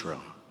live in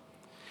Israel.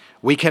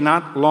 We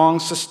cannot long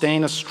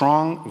sustain a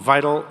strong,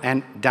 vital,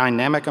 and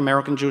dynamic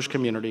American Jewish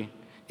community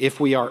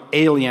if we are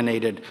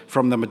alienated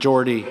from the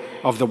majority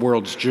of the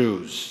world's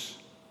Jews.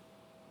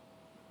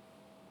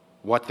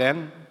 What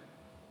then?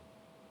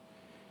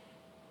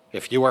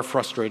 If you are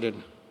frustrated,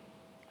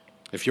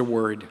 if you're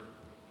worried,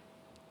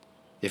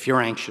 if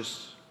you're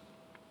anxious,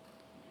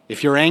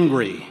 if you're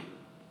angry,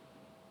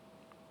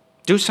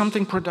 do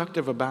something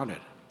productive about it.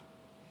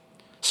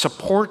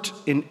 Support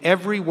in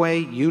every way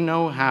you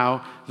know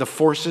how the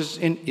forces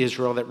in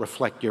Israel that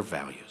reflect your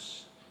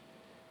values.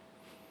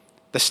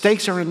 The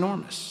stakes are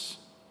enormous.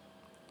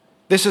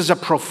 This is a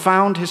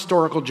profound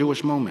historical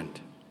Jewish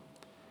moment.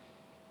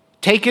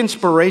 Take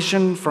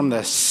inspiration from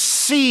the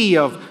sea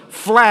of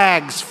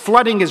flags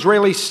flooding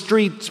Israeli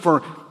streets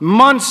for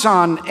months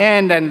on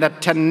end and the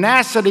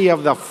tenacity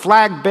of the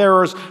flag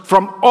bearers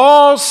from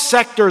all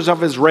sectors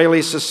of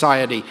Israeli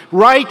society,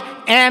 right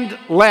and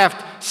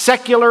left,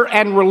 secular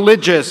and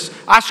religious,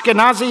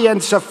 Ashkenazi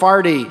and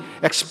Sephardi,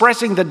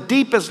 expressing the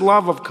deepest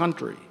love of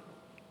country.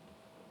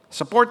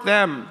 Support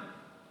them.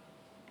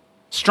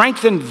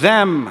 Strengthen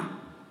them.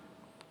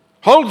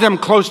 Hold them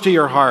close to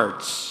your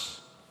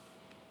hearts.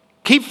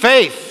 Keep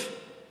faith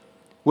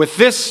with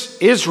this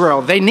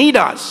Israel. They need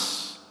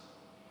us.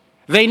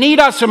 They need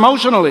us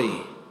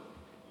emotionally.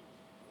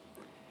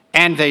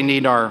 And they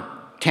need our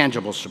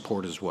tangible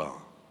support as well.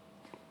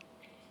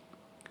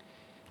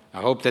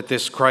 I hope that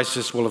this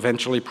crisis will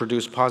eventually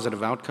produce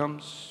positive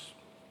outcomes.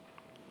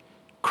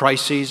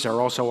 Crises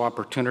are also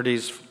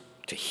opportunities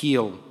to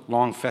heal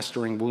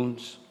long-festering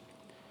wounds.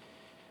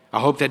 I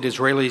hope that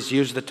Israelis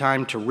use the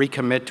time to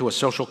recommit to a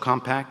social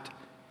compact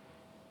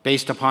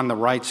based upon the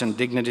rights and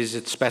dignities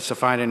it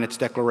specified in its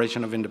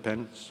Declaration of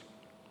Independence.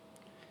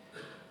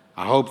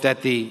 I hope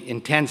that the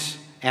intense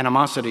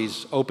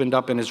animosities opened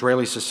up in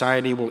Israeli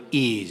society will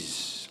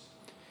ease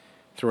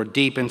through a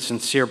deep and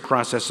sincere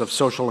process of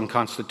social and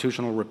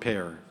constitutional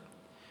repair,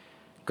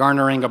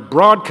 garnering a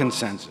broad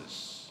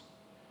consensus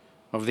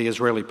of the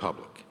Israeli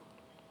public.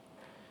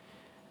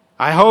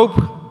 I hope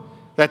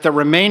that the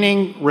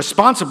remaining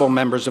responsible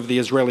members of the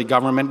Israeli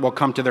government will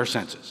come to their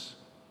senses.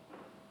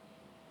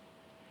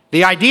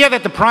 The idea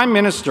that the Prime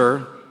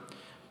Minister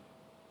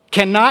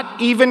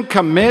cannot even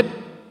commit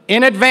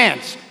in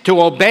advance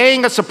to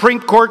obeying a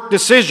Supreme Court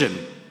decision.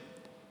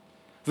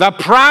 The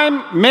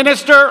Prime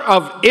Minister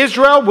of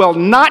Israel will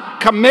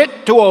not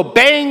commit to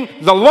obeying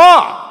the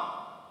law.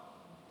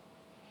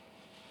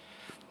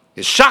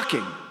 It's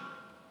shocking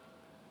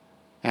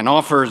and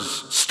offers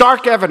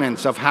stark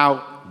evidence of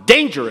how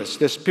dangerous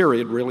this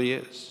period really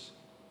is.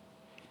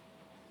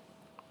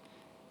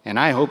 And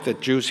I hope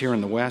that Jews here in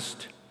the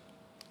West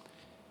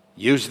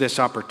use this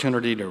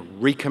opportunity to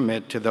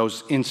recommit to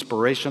those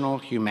inspirational,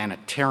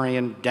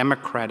 humanitarian,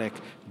 democratic,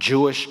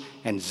 Jewish,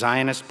 and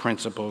Zionist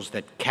principles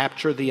that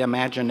capture the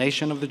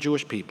imagination of the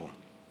Jewish people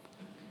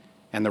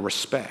and the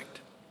respect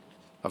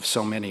of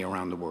so many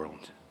around the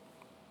world.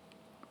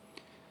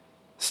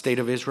 The state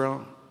of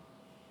Israel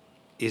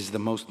is the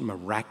most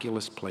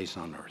miraculous place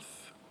on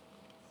earth.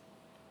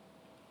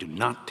 Do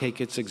not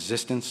take its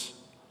existence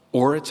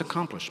or its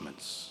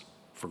accomplishments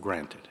for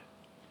granted.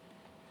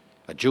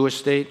 A Jewish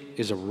state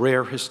is a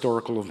rare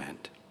historical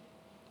event.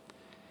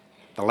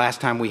 The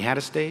last time we had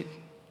a state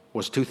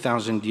was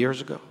 2,000 years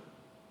ago.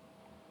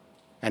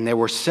 And there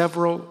were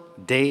several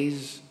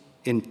days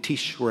in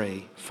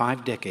Tishrei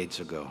 5 decades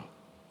ago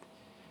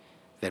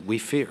that we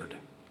feared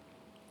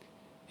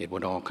it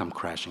would all come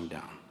crashing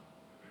down.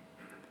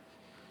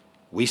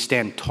 We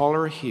stand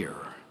taller here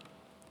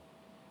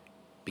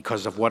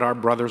because of what our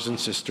brothers and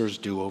sisters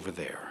do over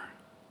there.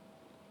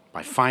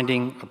 By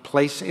finding a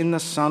place in the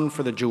sun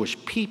for the Jewish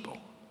people,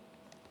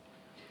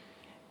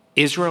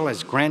 Israel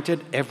has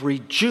granted every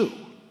Jew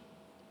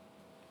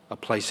a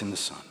place in the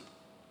sun.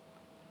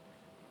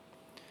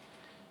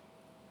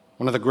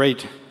 One of the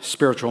great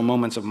spiritual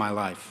moments of my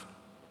life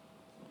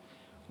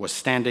was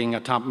standing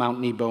atop Mount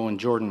Nebo in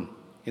Jordan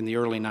in the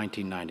early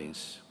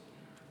 1990s.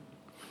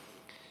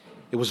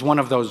 It was one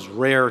of those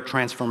rare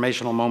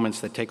transformational moments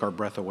that take our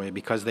breath away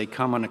because they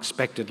come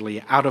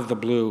unexpectedly out of the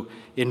blue,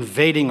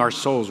 invading our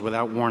souls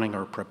without warning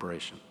or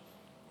preparation.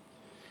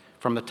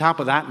 From the top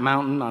of that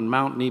mountain on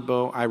Mount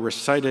Nebo, I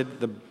recited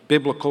the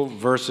biblical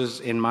verses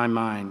in my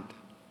mind.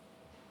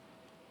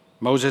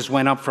 Moses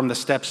went up from the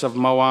steppes of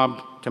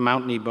Moab to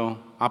Mount Nebo,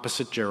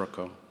 opposite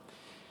Jericho,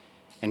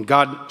 and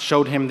God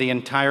showed him the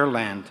entire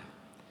land,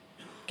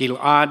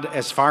 Gilad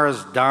as far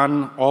as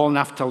Dan, all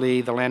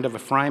Naphtali, the land of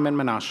Ephraim and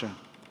Manasseh,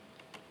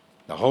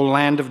 the whole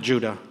land of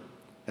Judah,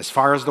 as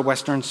far as the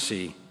western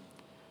sea,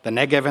 the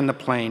Negev and the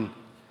plain,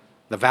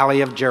 the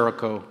valley of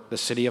Jericho, the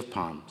city of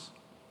palms.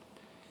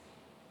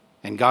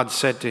 And God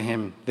said to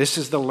him, "This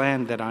is the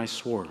land that I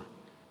swore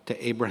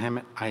to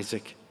Abraham,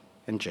 Isaac,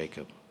 and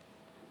Jacob.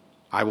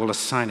 I will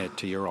assign it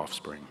to your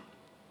offspring.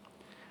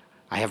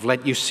 I have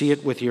let you see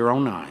it with your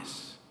own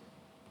eyes,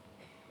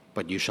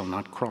 but you shall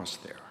not cross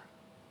there."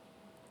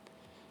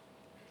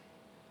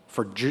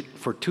 For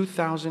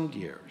 2,000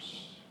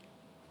 years,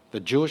 the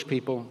Jewish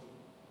people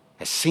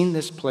has seen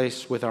this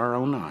place with our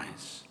own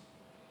eyes,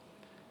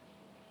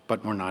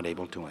 but we're not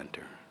able to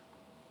enter.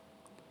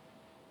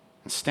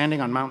 And standing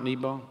on Mount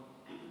Nebo,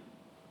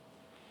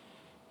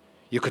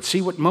 you could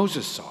see what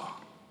Moses saw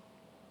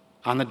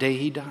on the day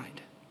he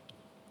died.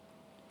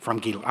 From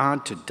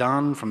Gilad to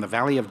Dan, from the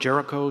valley of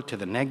Jericho to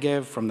the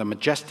Negev, from the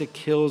majestic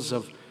hills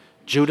of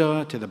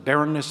Judah to the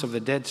barrenness of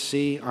the Dead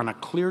Sea, on a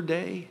clear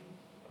day,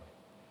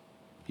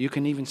 you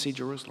can even see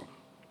Jerusalem.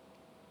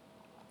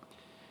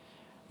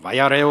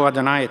 Vayareu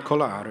Adonai et kol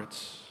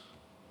haaretz.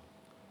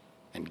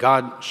 And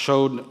God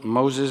showed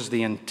Moses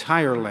the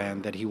entire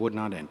land that he would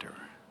not enter.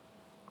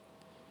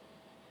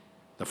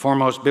 The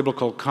foremost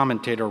biblical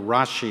commentator,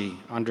 Rashi,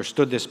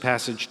 understood this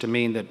passage to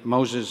mean that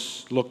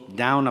Moses looked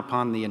down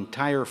upon the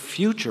entire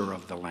future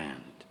of the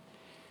land.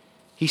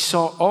 He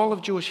saw all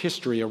of Jewish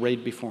history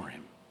arrayed before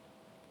him.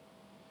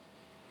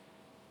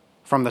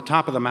 From the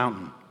top of the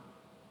mountain,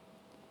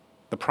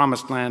 the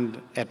promised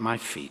land at my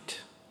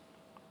feet,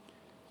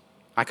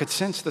 I could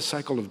sense the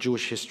cycle of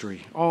Jewish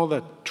history, all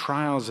the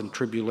trials and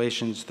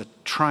tribulations, the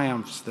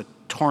triumphs, the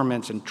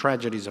torments and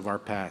tragedies of our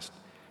past,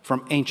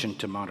 from ancient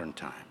to modern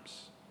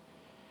times.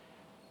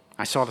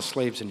 I saw the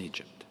slaves in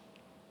Egypt,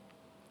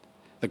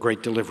 the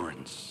great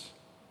deliverance,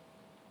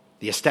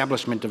 the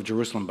establishment of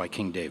Jerusalem by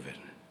King David,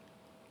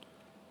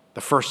 the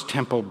first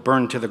temple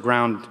burned to the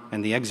ground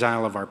and the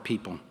exile of our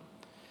people,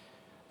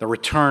 the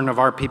return of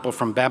our people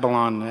from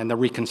Babylon and the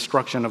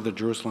reconstruction of the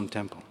Jerusalem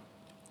temple.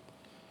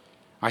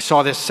 I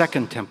saw this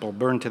second temple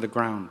burned to the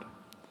ground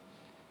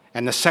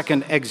and the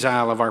second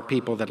exile of our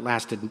people that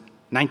lasted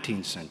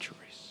 19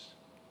 centuries.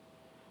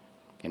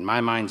 In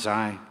my mind's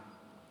eye,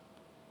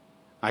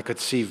 I could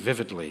see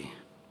vividly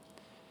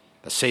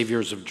the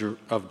saviors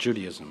of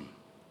Judaism,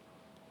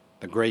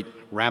 the great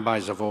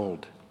rabbis of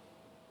old.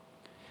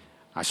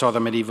 I saw the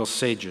medieval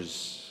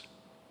sages,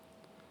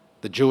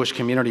 the Jewish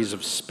communities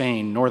of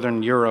Spain,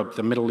 Northern Europe,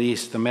 the Middle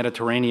East, the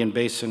Mediterranean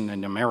basin,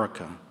 and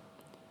America.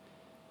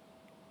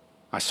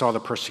 I saw the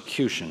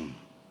persecution,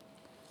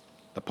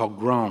 the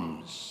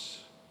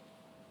pogroms,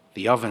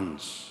 the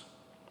ovens.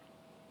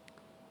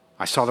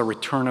 I saw the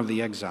return of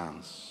the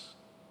exiles,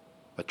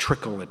 a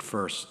trickle at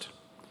first,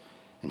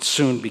 and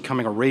soon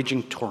becoming a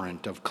raging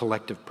torrent of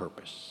collective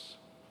purpose.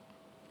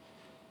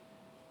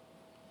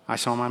 I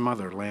saw my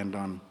mother land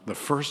on the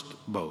first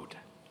boat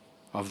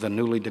of the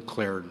newly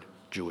declared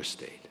Jewish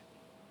state.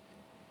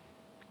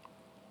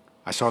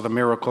 I saw the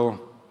miracle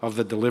of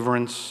the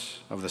deliverance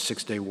of the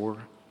Six-Day War.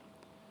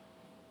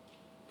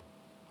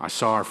 I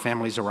saw our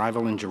family's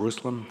arrival in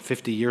Jerusalem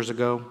 50 years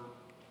ago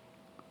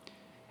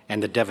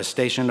and the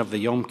devastation of the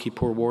Yom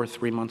Kippur War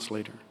 3 months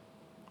later.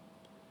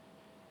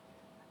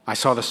 I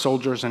saw the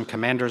soldiers and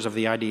commanders of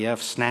the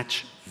IDF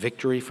snatch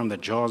victory from the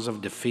jaws of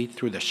defeat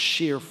through the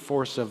sheer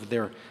force of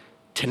their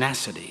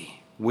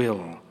tenacity,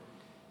 will,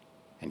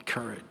 and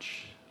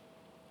courage.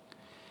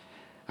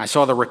 I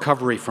saw the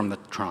recovery from the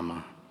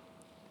trauma,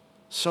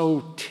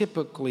 so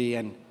typically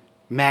and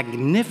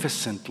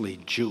magnificently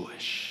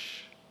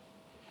Jewish,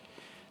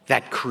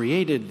 that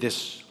created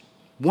this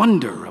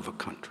wonder of a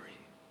country.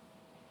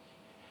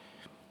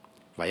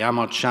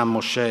 Vayamot sham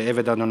Moshe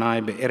eved Adonai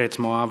be'eretz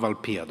Moav al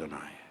pi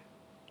Adonai.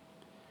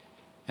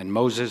 And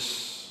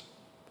Moses,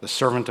 the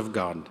servant of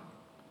God,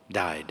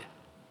 died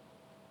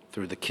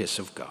through the kiss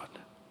of God.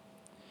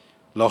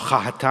 Lo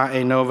chahata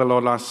eino velo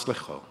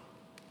laslicho.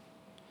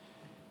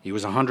 He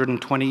was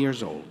 120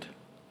 years old,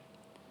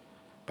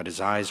 but his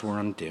eyes were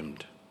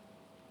undimmed,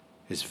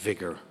 his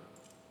vigor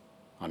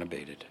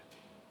unabated.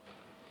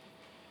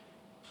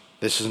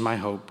 This is my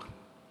hope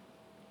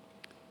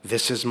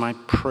This is my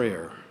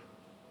prayer.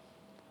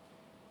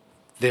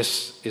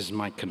 This is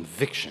my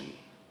conviction,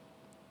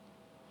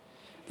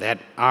 that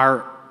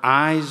our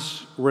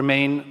eyes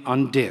remain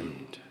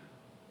undimmed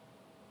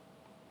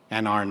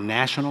and our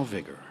national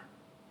vigor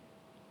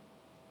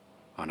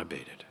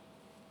unabated.